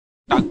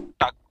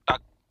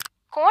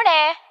कोण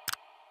आहे?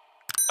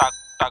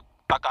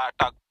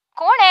 टकाटक.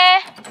 कोण आहे?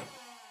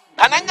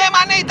 धनंजय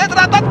माने इथेच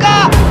राहतात का?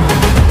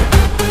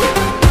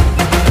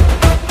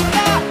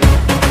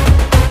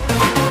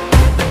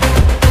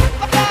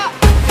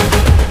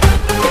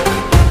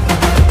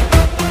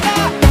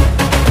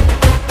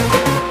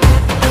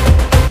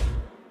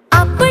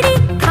 आपडी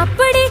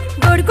खापडी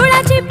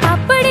गोडगोडाची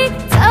पापडी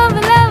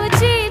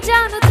चवलवची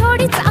जान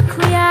थोडी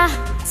चाखूया.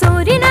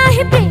 चोरी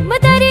नाही प्रेम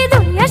तरी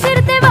दुनिया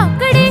शिरते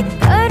वाकडी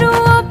करू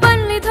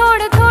ओपनली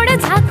थोडं थोडं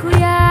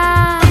झाकूया.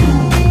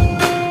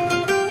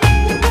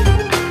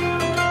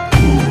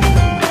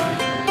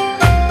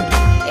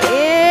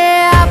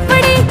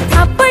 आपडी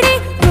खापडी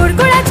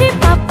गोडगोडाची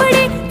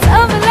पापडी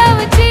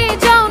चवलवची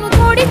जान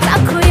थोडी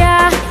चाखूया.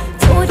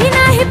 चोरी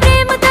नाही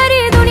प्रेम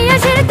तरी दुनिया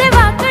शिरते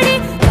वाकडी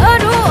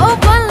करू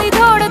ओपनली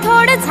थोडं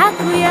थोडं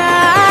झाकूया.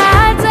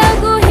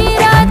 जगू ही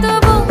रात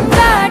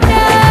बुंगाट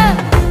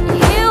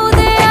येऊ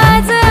दे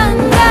आज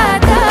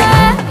अंगात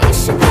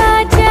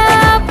इश्काच्या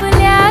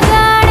आपल्या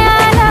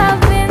गाण्याला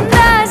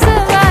बिंदास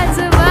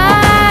वाजवा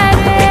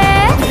रे.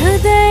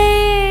 हृदय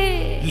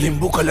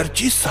लिंबू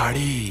कलरची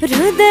साडी.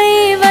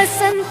 हृदय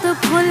वसंत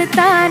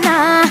फुलताना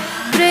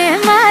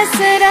प्रेमास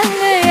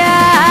रंग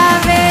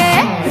यावे.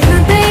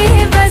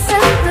 हृदय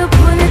वसंत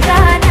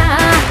फुलताना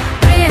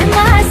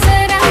प्रेमास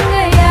रंग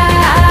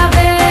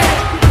यावे.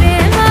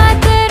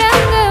 प्रेमात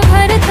रंग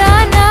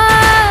भरताना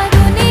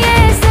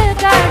दुनियेस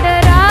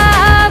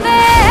काढरावे.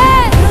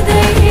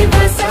 हृदय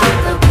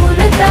वसंत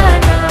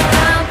फुलताना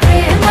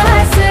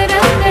प्रेमास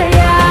रंग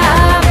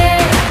यावे.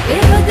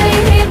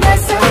 हृदय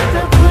वसंत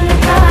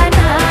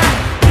फुलताना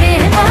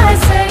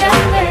प्रेमास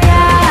रंग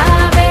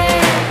यावे.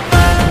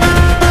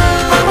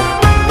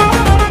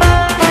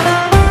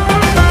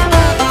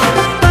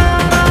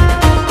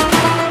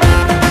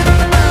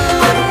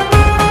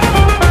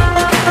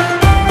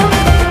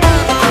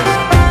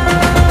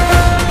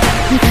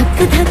 धक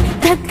धक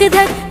धक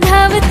धक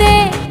धावते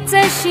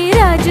जशी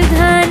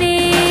राजधानी.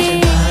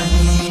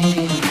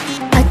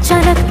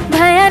 अचानक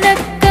भयानक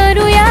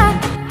करूया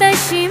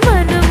तशी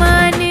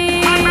मनमानी.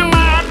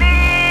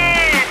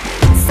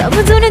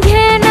 समजून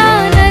घे ना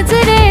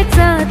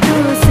नजरेचा तो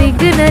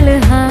सिग्नल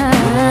हा.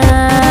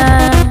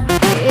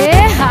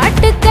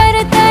 हाट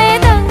करतय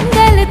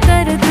दंगल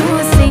कर तू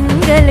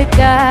सिंगल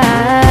का.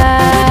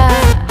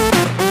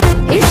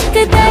 इश्क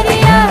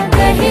दरिया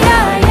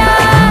गहिराया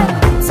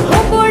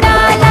जो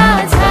बुडाला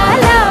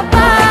झाला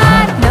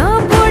पार. न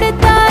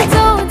बुडता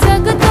जो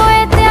जगतोय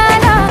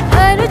त्याला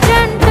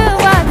अर्जंट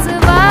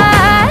वाचवा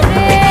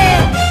रे.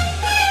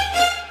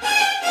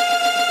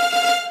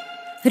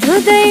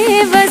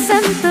 हृदय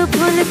वसंत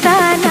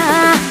फुलताना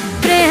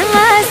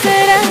प्रेमास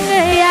रंग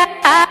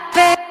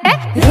यावे.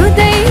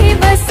 हृदय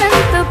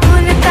वसंत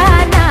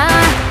फुलताना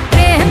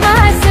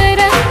प्रेमास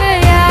रंग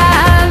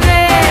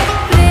यावे.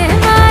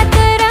 प्रेमात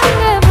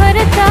रंग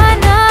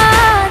भरताना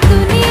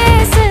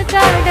दुनियेस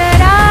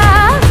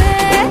काढरावे.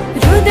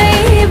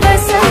 हृदय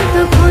वसंत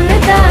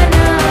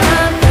फुलताना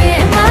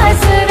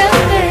प्रेमास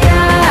रंग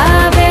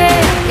यावे.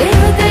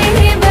 हृदय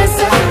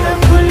वसंत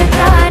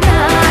फुलताना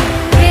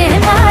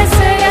प्रेमास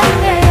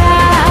रंग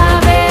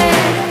यावे.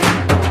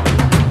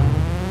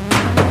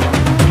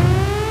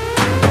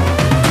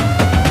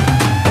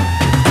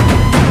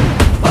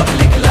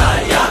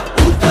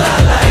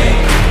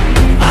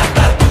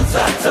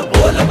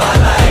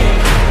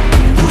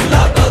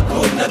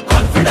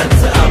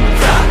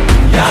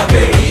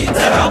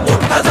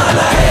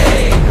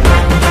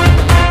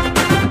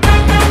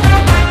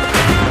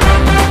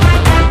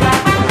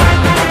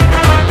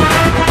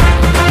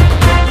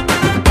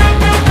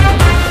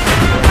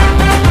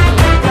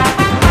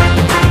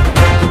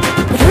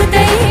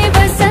 हृदय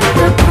वसंत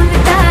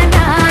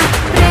फुलताना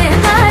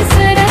प्रेमास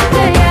रंग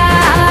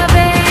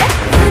यावे.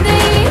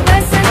 हृदय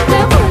वसंत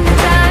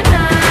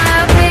फुलताना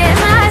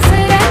प्रेमास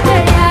रंग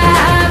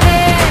यावे.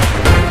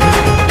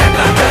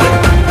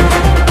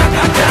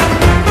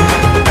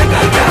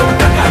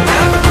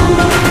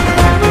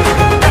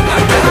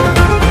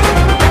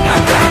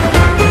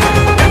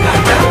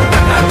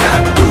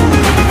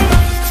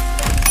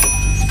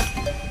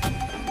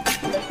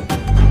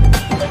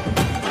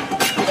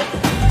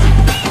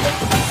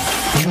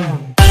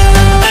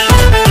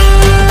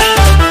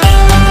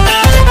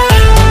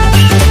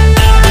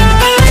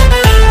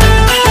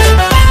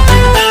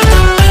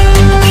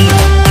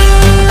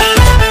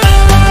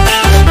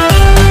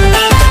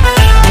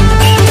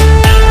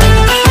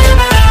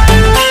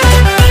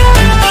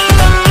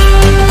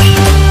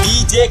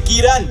 DJ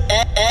किरण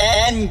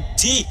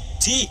NG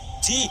G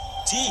G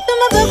G. तुम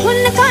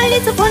बघून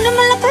काळीच पण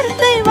मला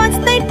करतय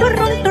वाचतय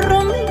टुरुम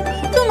टुरुम.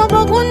 तुम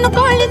बघून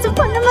काळीच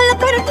पण मला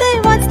करतय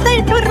वाचतय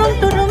टुरुम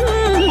टुरुम.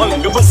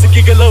 मग बस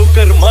की ग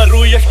लवकर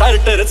मारूया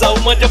स्टार्टर जाऊ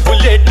माझ्या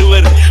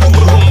बुलेटवर.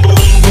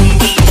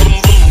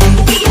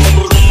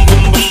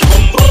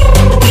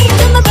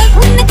 तुम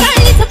बघून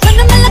काळीच पण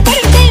मला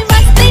करतय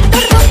वाचतय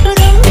टुरुम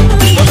टुरुम.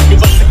 मग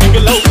बस की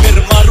ग लवकर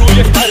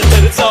मारूया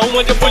स्टार्टर जाऊ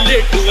माझ्या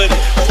बुलेटवर.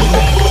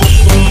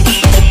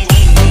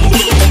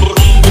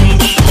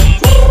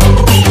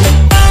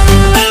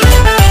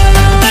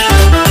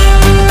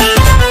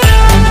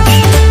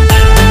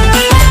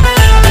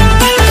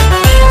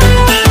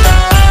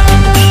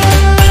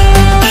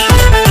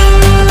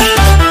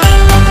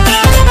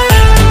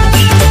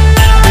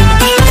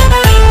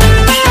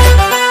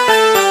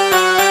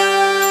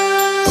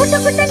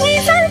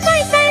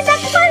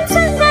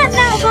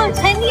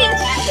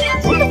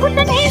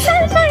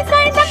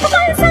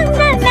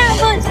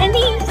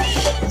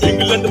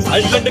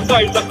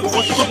 काय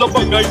दाखवून तुला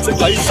बघायचं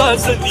काय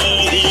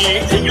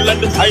साजनी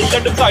इंग्लंड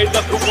थायलंड काय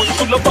दाखवून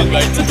तुला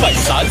बघायचं काय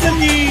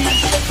साजनी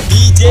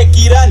डीजे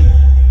किरण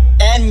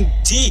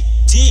NG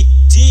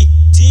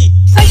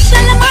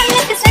फशाला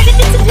मालक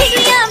सर्दीच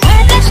फिरूया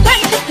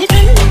महाराष्ट्रात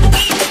फिरून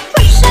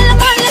फशाला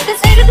मालक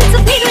सर्दीच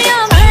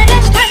फिरूया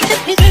महाराष्ट्रात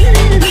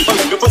फिरून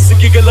मग बस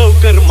की ग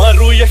लवकर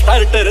मारूया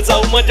स्टार्टर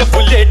जाऊ माझ्या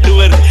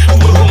बुलेटवर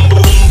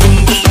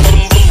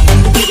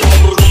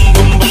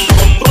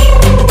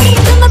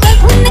तुम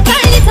बघून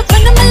काळीच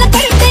पण मला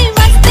करते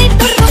वाजते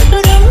टुरुम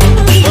टुरुम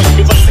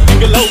मग बस की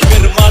ग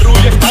लवकर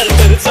मारूया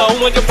स्टार्टर जाऊ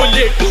माझ्या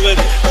बुलेटवर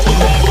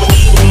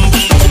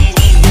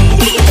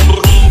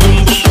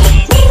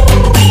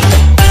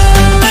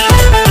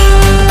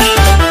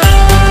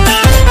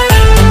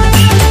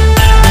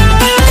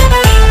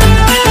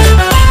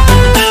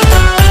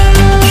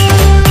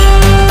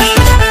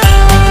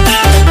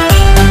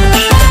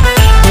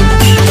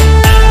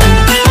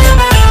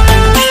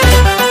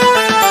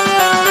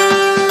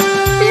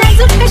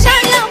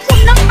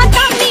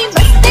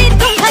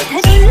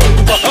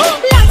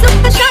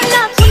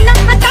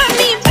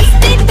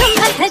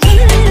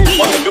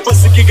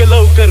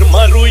लवकर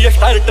मारूया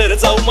स्टार्टर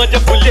जाऊ माझ्या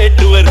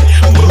बुलेटवर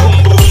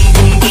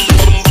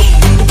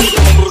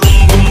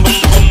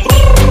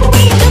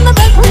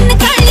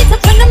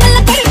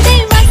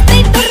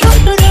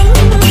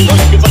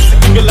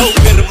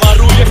लवकर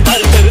मारूया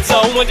स्टार्टर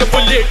जाऊ माझ्या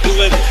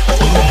बुलेटवर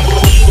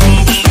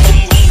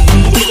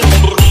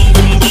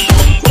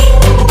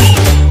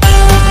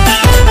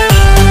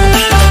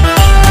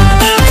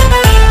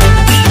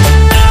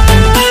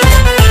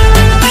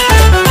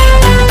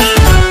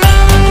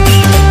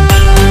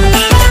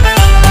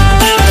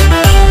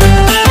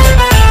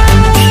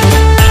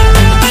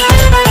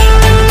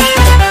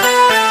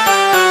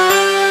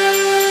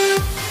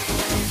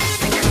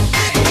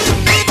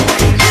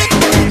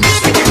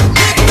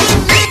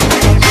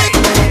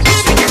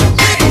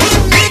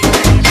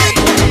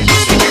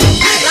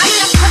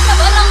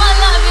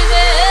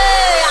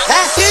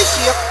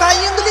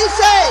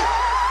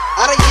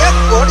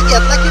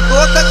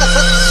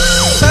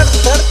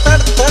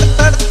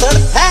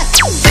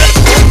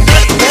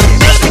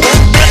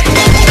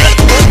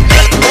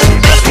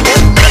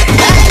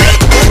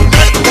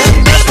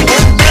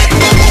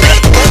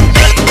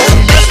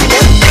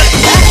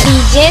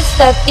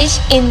Satish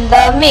in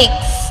the mix,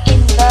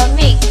 in the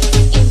mix,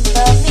 in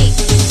the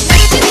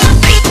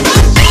mix.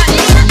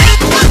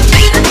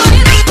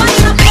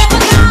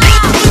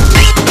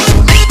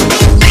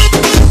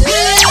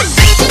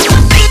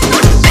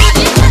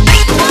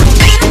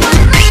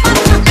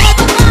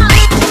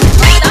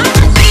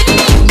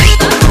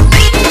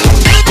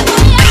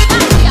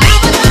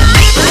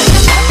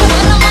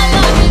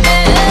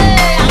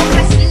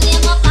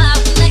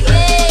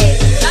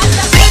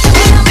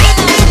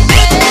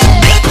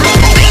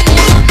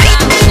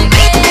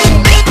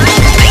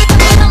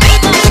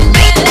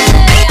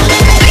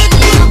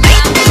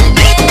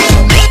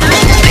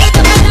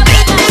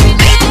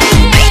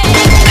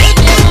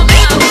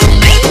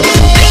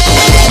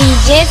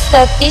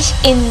 Satish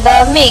in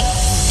the mix.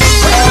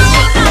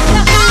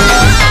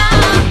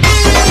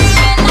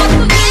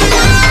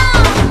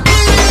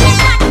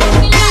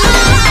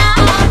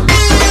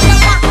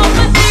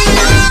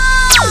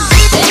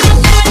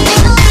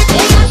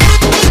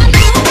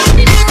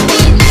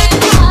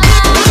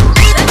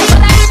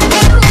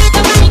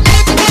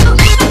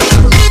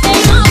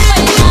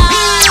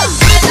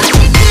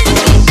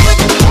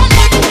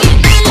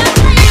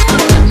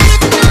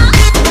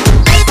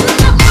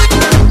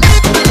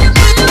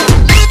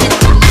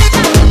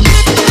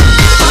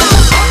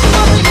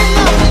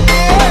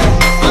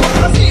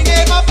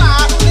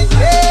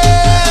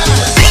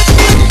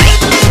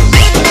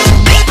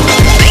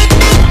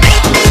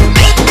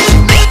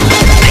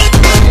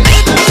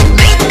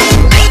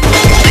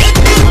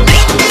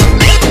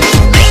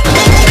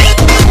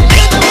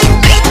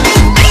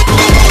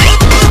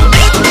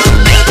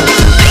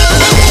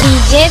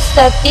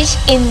 Satish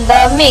in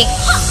the mix.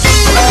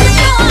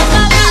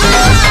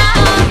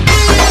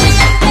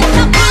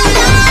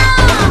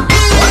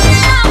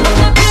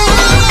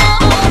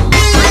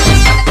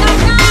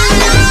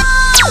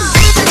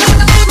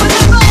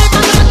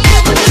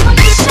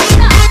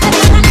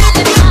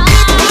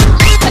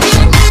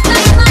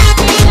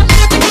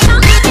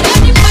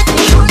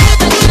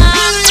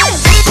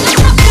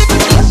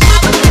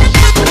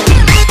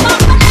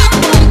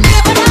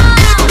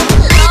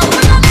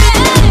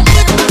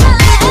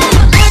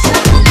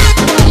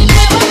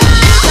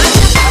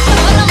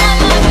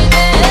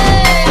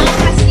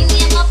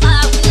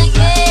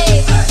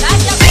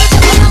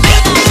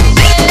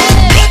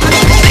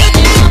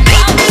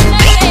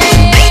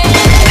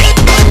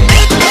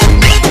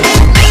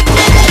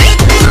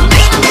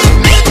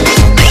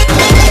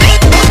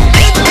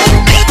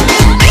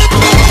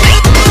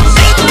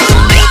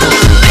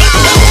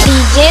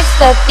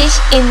 Satish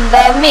in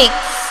the mix,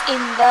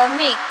 in the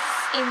mix,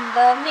 in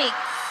the mix,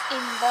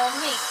 in the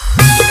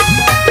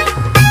mix.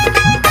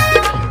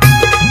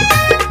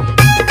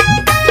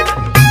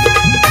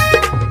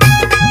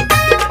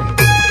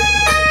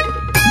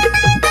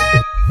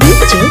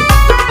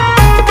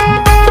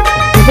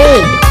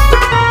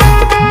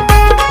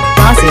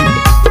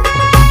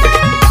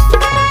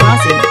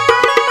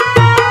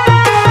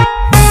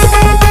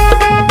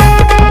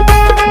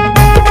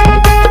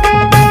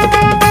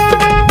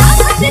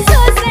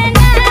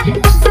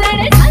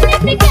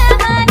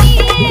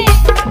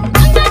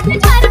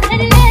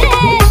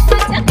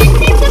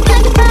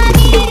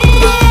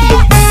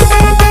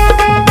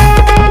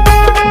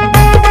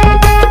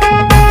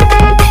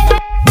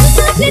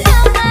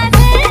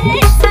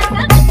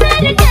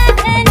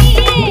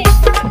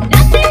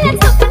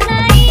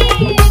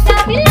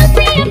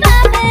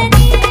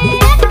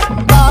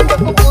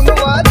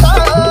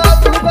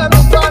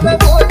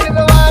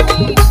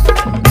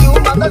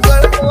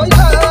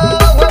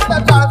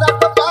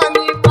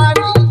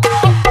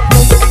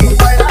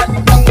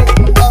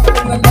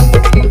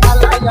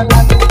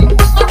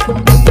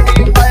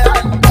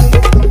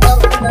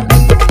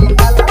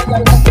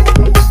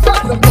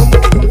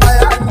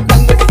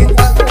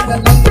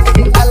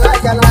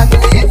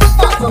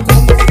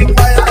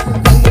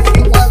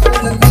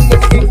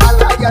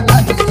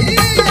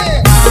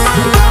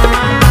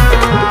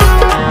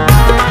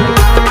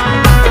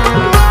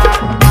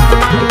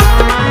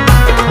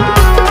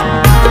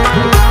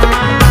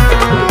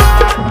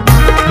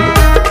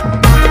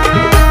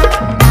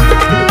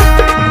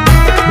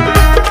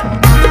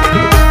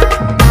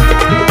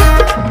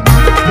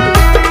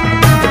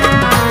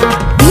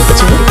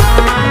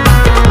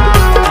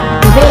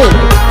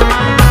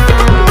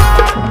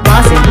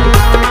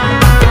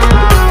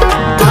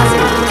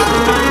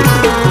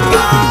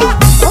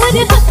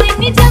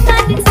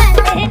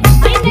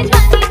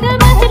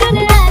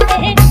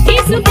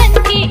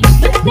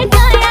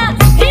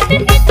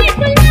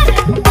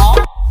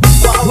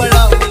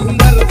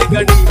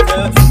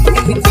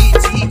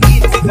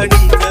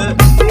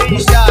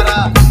 इशारा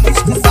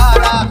इश्क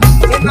सारा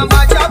हे ना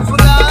माझ्या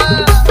फुला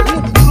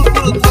तुरु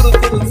तुरु तुरु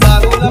तुरु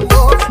चालू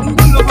नको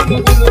गुलू गुलू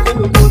गुलू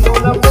गुलू बोलू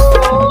नको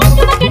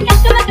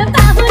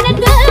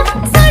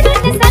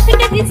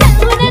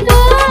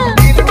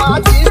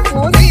माझी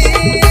स्टोरी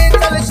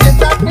चल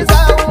शेतात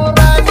जाऊ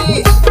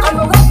राणी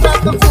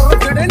अनुभवात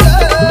फुरफिरलं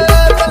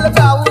चल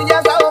जाऊया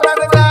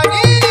गावरान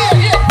राणी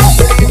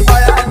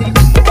पळाली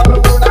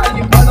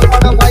बरोडाली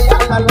बडबड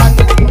वयाला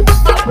लागली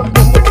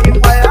कोंबडी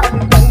पळाली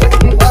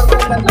तंगडी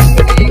भरून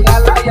लंगडी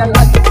घालाया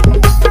लागली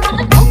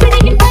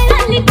कोंबडी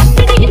पळाली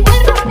कोंबडी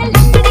भरून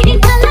लंगडी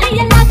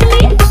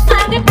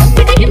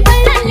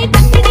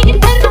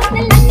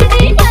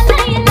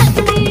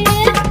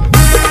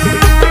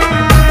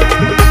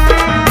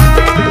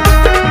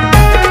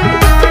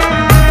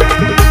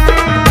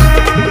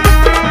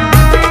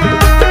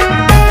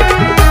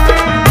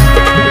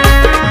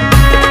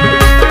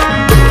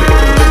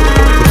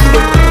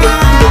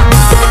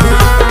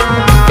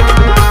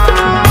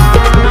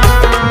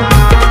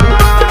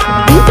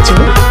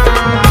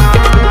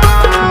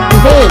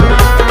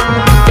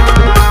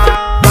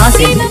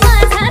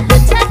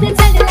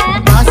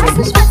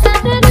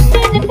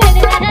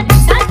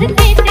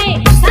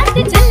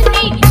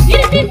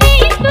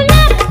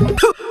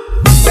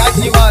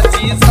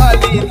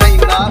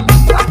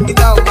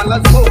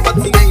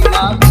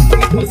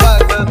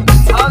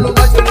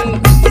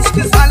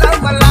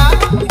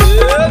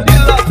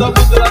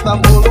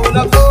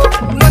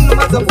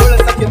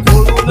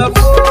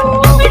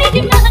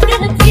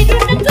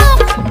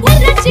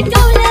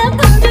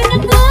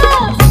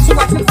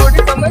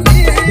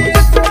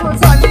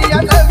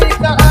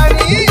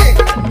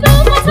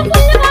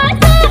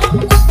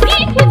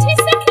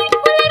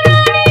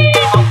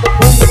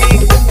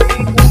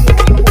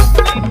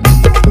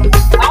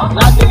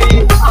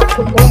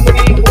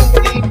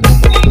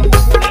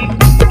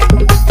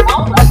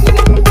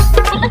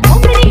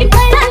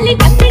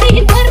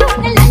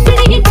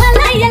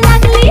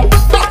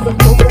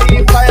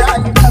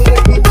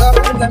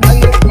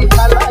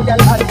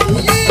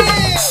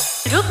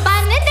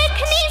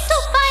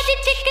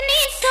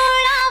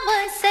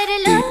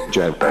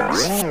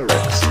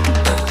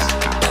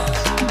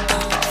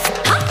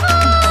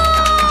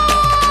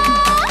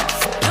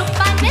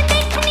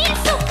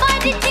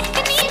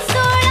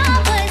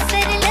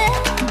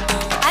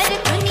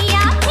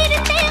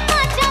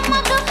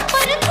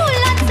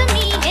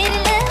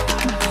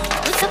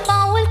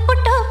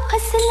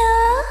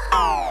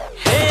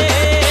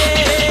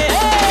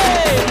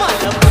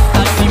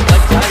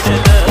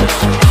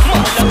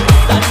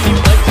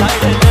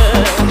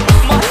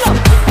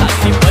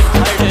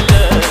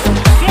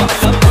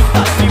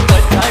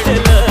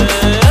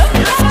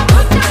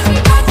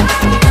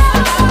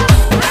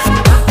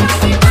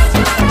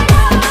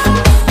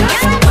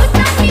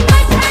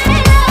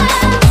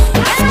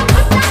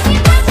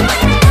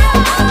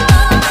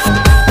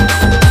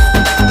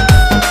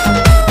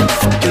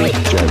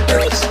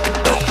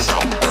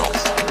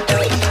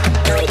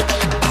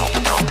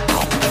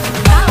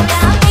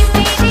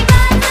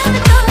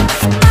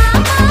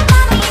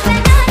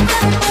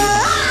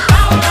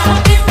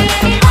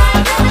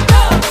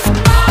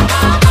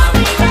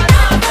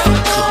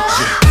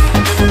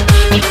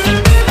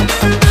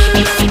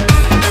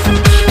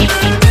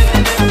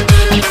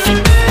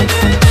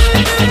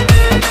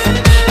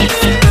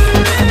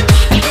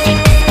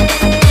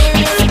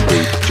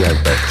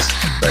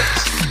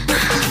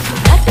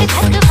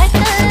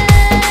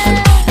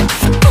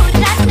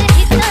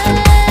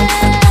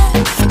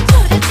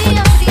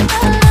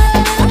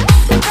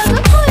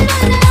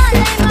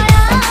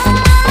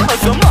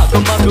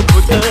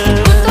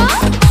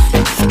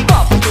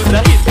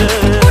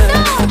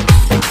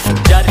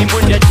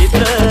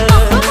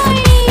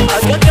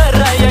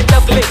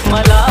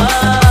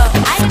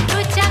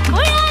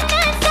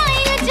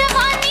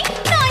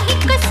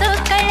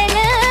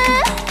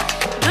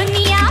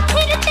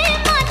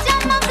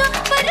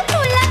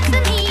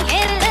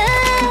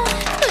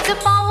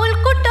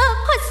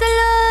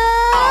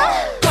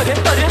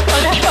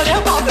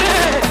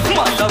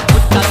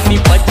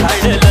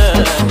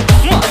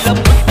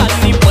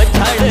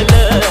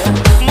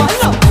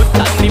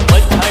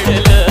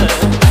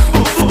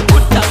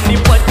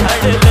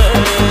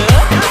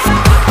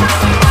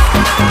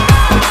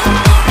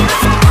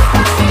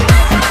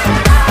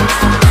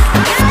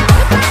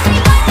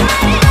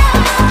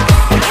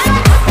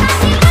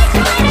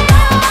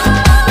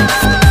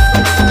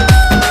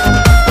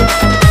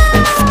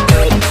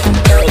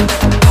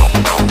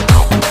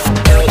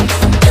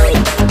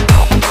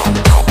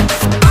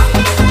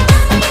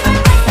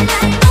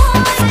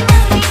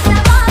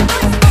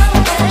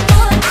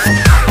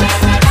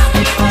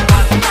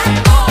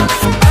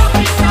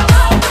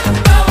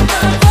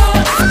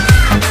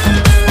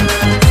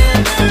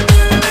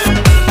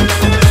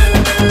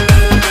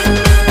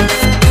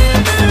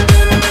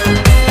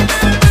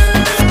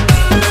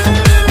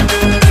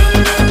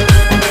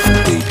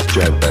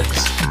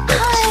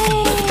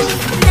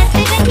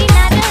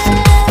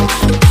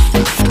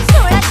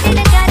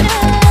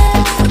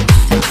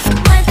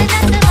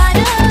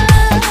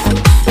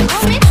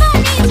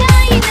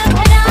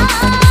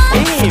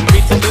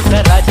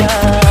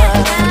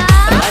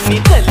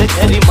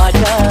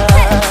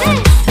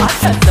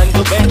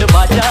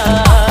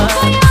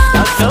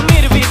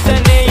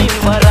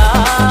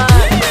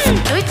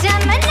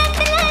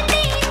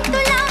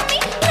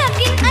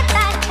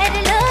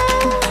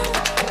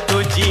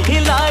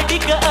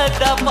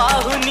तुझा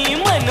पाहुनी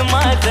मन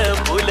माझं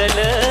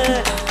फुललं,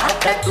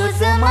 आता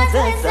तुझं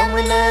माझं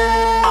जमलं.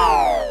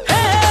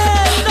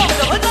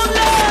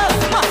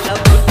 माझ्या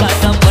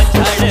भूतानं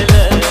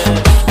पछाडलं,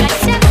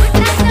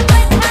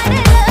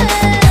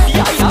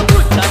 या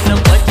भूतानं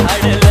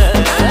पछाडलं.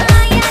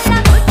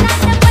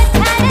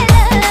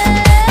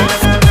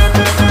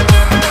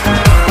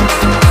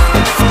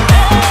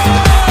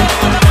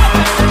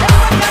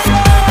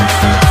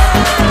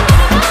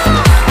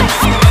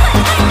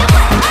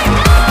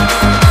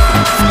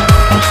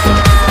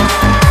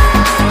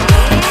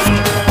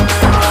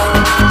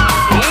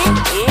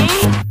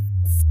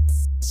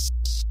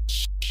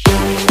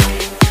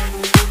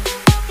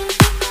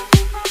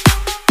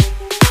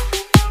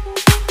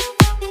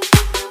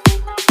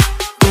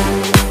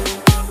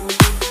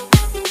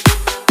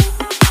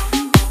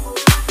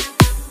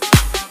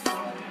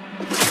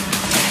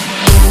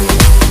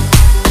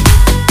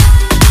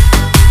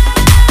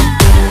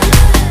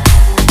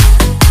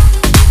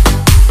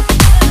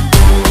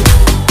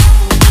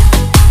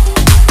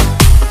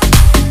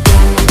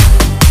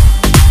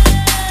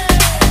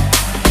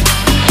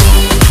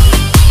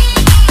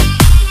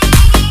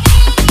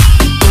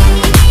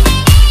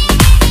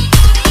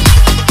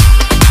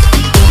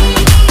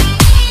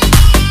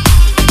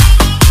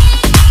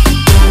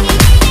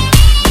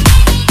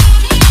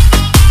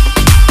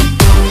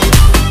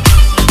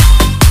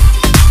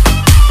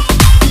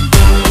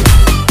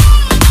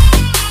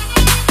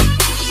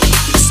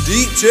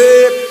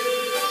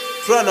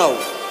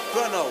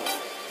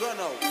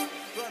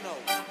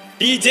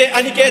 डीजे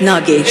अनिकेत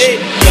नागेश.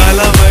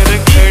 गालावर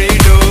कळी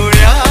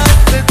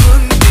डोळ्यात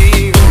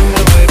गुंदी,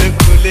 उन्हावर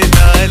फुले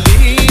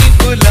लाली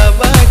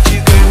गुलाबाची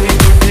गळी.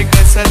 कुठे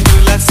कसा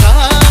तुला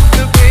सांग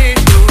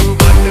भेटू,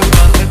 वाट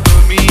पाहतो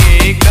मी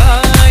एका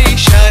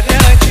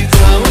इशाऱ्याची.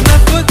 जाऊ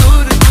नको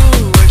दूर तू,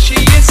 अशी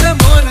ये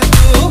समोर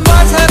तू.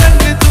 माझा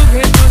रंग तू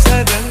घे, तुझा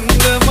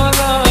रंग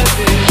मला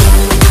दे.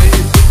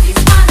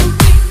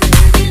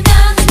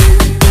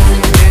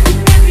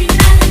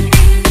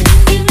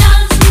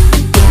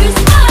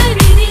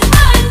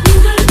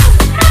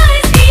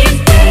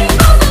 It's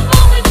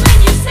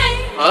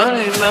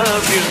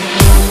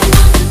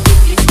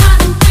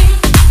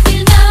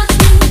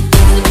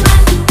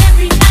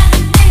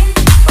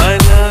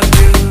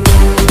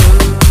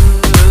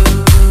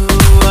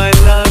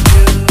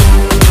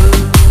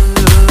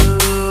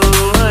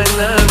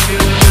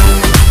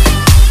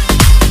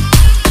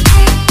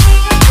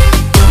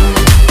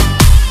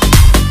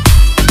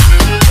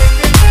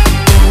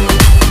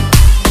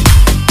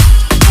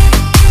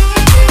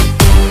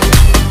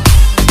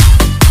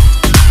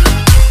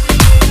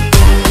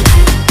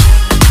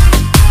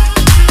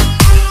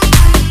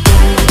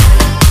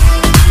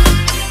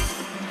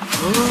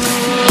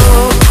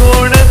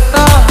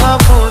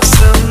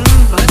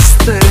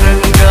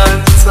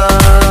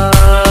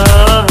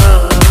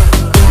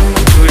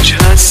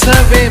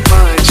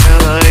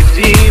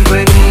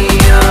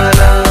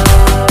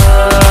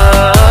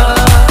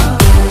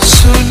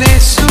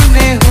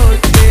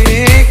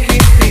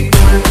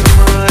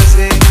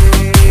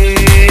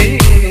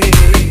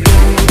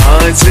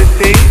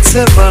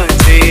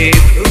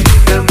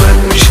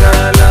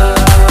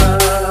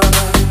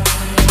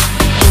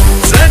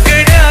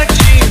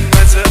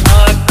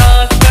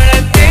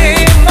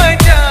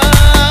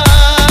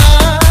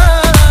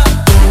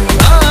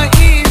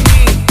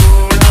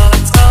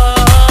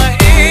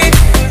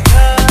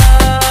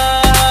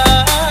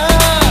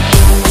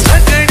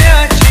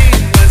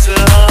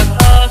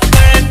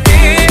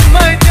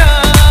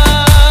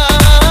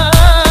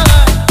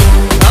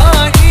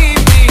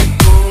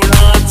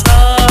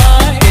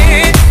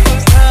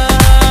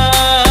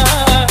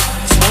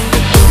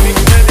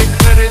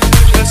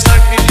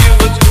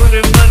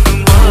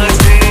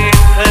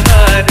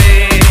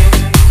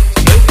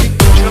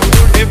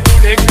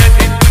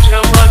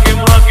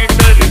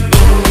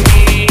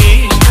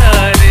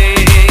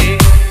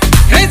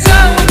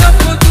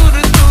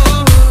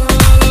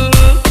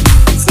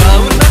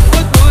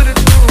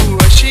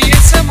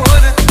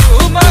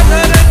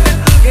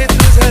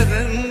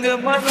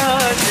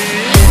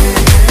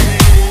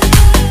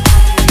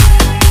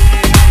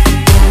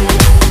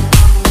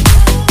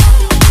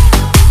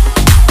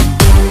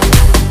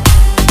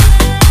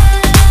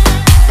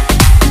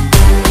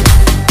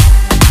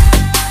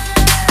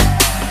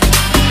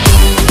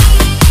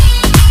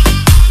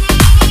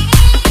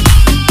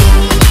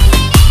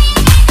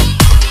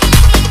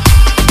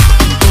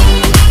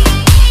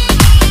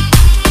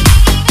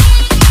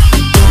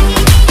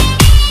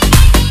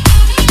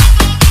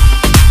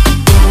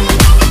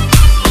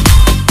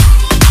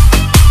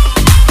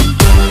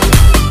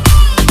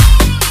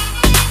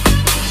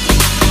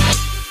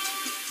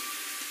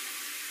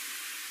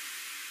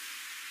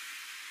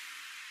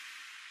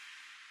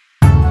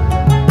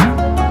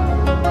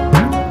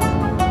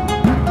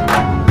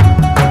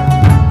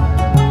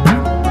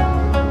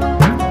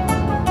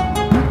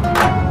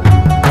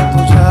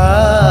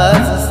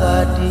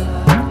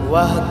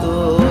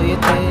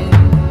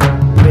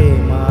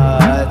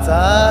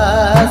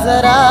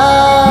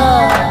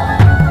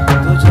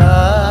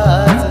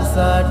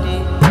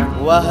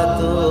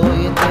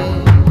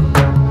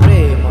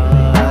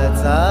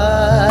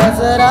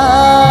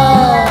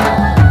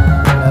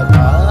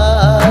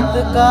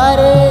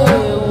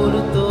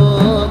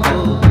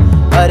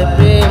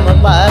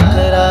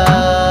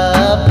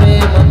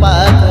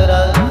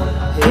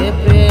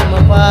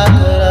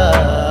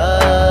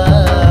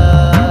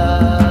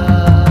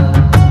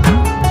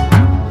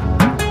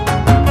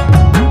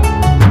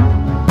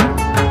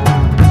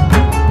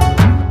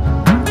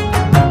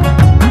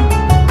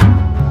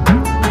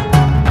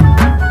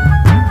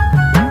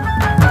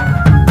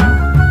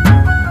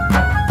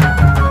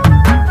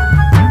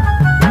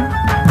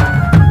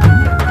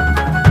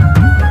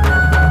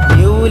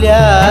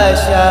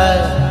येवल्याशा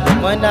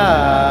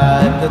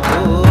मनात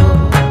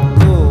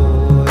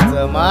तूच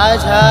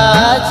माझ्या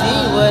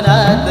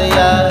जीवनात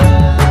या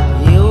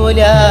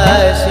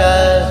येवल्याशा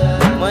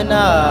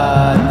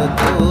मनात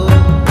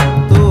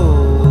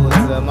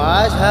तूच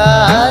माझ्या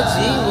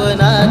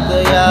जीवनात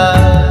या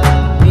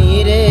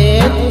मी रे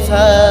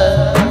तुझा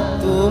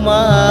तू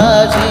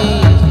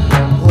माझी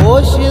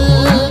होशील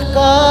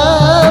का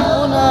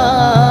पुन्हा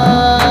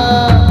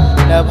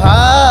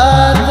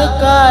नभात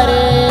का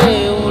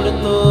रे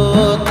उडतो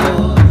तू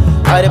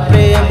अरे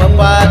प्रेम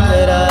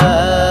पाखरा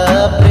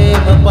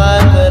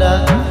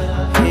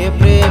हे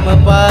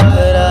प्रेम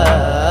पाखरा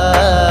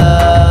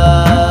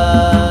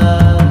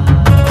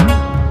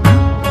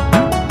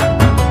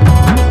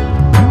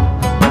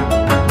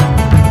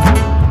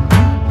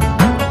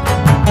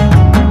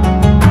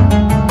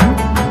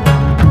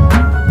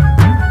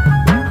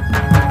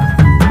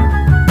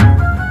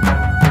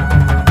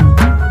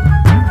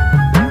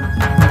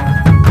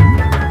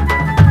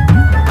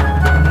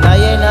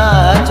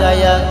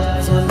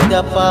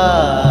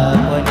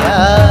पापण्या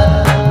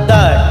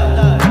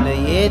दाटून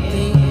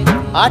येती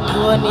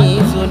आठवणी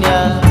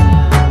जुन्या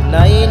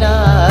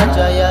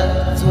नयनाच्या या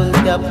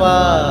झुलत्या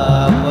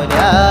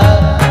पापण्या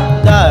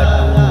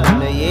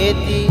दाटून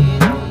येती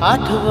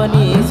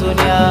आठवणी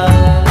जुन्या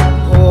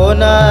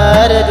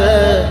होणार ग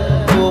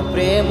तू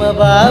प्रेम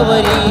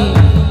बावरी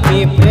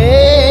मी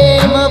प्रेम